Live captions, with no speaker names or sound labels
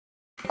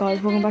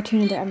Guys, welcome back to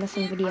another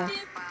MSN video.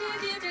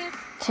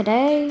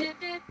 Today,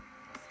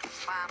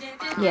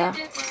 yeah,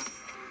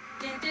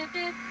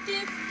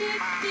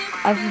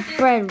 I've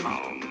bred.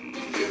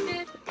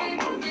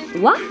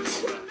 What?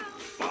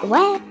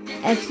 What?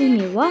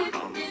 Excuse me, what?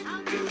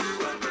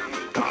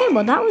 Okay,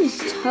 well that was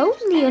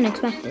totally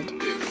unexpected.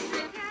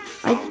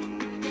 I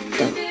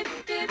don't.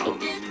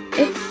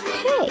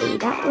 Okay,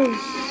 that was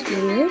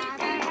weird.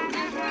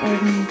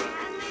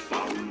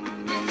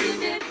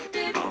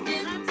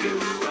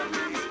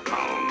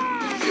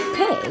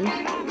 Okay.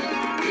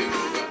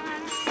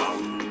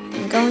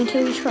 I'm going to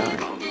retry.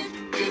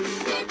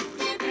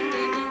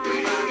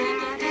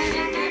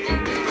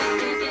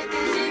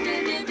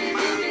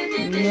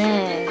 No.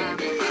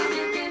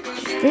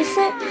 Is this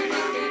it?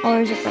 Or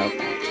is it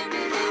broken?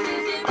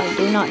 I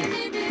do not know.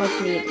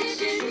 Hopefully it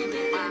is.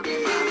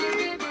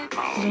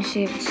 Let me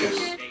see if it's this.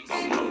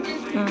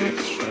 No,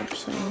 it's sure,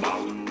 so.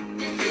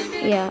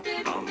 Yeah.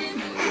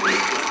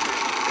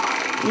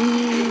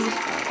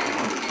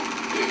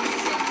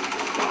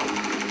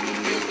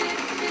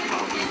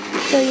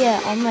 So yeah,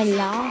 on my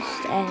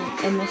last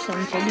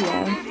MSN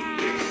video,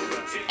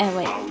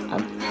 wait,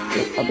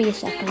 I'll be a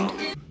second.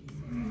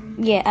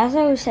 Yeah, as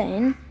I was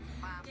saying,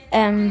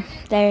 I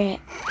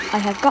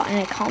have gotten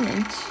a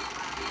comment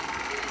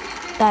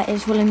that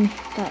is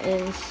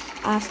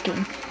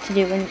asking to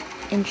do an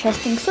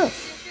interesting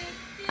stuff,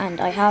 and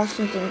I have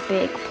something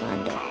big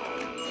planned up.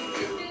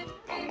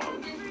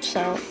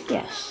 So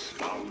yes,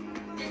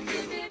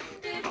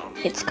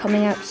 it's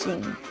coming out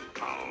soon.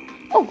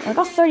 Oh, I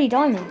got 30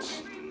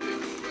 diamonds.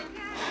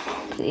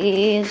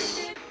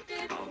 Please.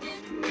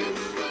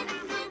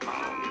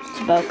 It's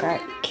about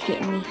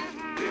kidding me.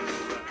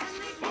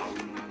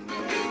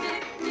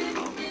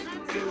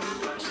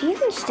 Is he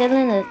even still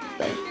in the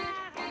way?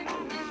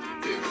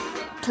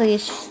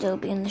 Please still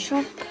be in the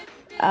shop.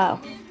 Oh.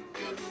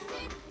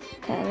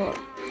 Okay, well,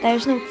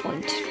 there's no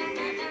point.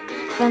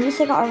 But at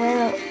least I got a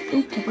rare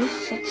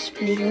octopus. That's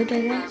pretty good,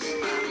 I guess.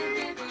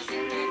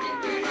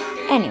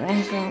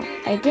 Anyway, so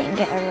I didn't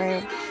get a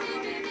rare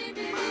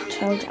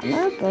toe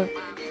jammer, but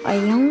I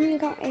only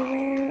got a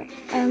rare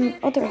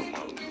other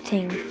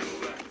thing.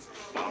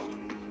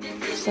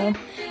 So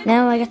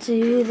now I get to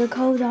do the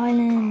cold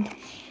island.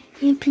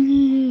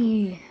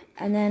 Yippee!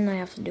 And then I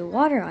have to do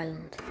water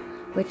island,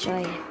 which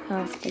I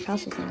have the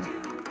castle thing.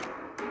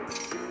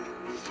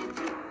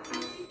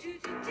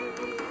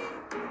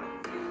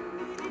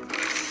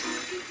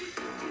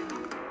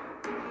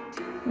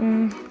 I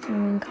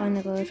mean,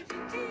 kinda good.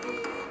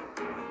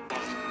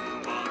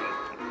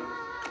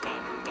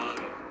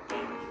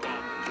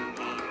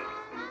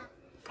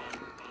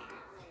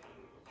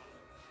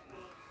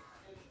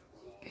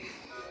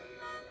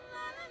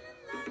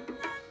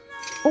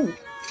 Oh,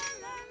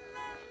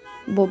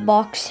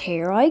 wubbox,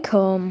 here I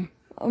come.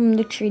 I'm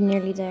literally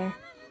nearly there.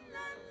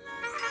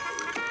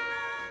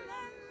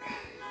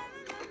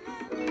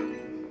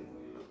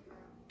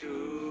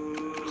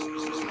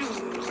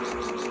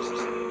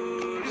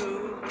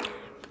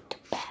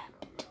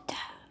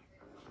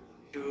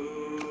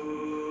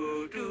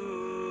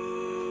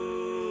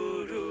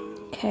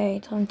 Okay,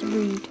 time to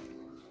breed.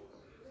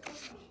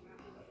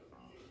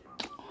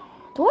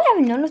 Do I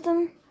have none of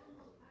them?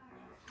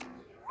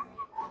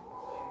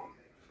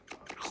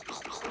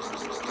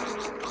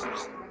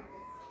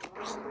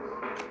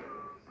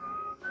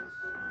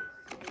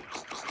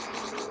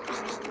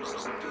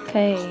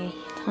 Okay,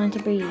 time to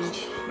breed.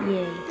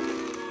 Yay.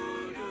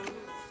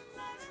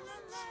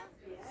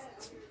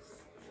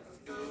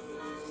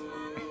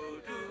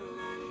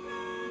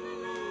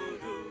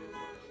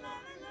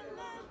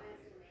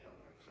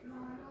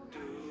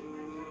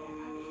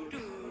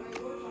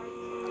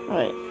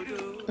 Alright,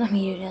 let me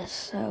do this.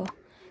 So,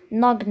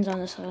 Noggin's on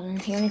this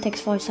island. He only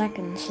takes 5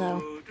 seconds,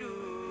 so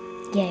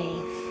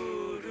yay.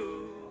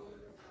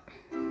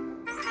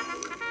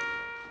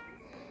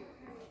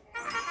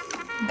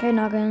 Okay,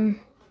 Noggin.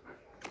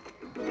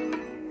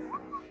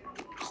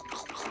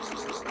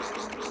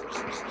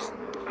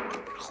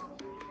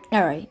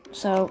 Alright,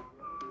 so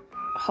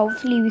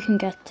hopefully we can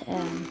get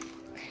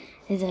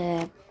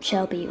the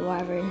Shelby,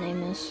 whatever his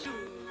name is.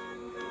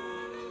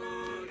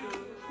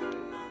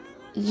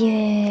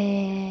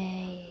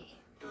 Yay!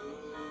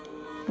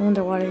 I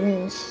wonder what it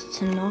is.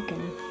 It's a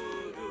Noggin.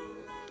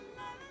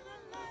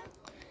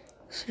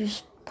 So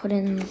just put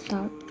in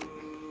that.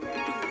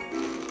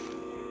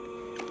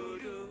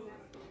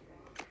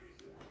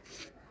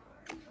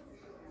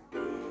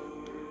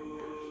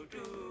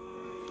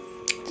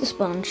 It's a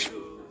sponge.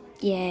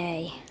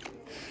 Yay.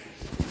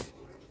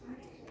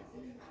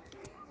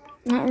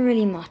 Not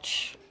really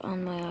much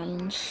on my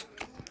islands.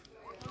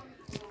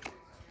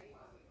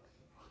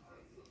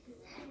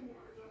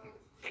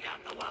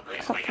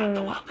 Except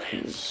for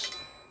these.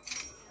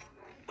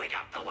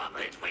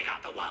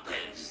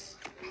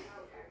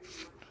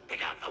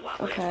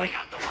 Okay,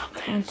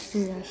 time to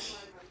do this.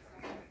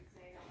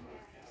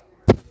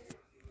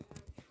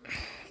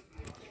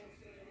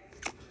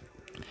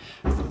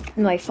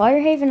 My Fire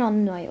Haven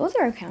on my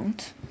other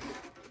account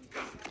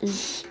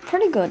is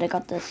pretty good. I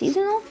got the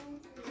seasonal,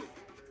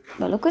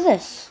 But look at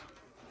this.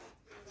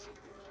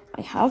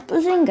 I have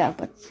Bazinga,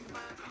 but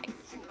I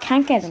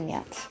can't get him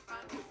yet.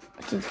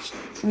 Which is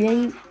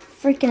really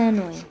freaking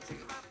annoying.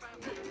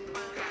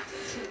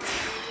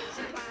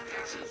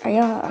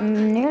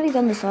 I'm nearly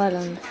done this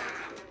island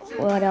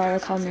with all the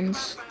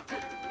commons.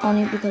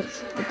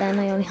 But then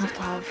I only have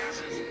to have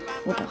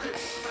wubbox.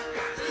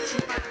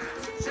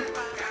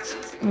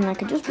 And I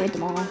could just breed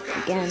them all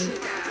again.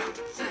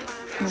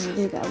 And we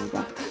do get a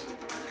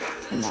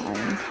wubbox on that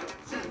island.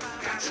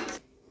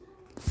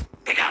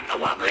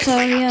 So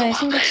yeah, I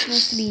think that's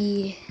supposed to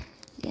be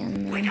the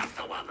end then.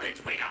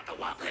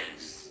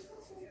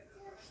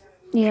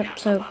 Yep,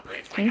 so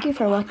thank you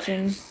for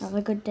watching. Have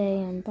a good day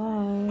and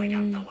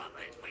bye.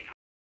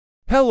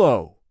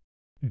 Hello!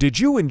 Did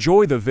you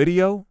enjoy the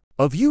video?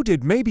 If you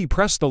did, maybe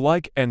press the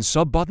like and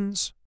sub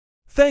buttons.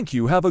 Thank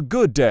you, have a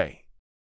good day.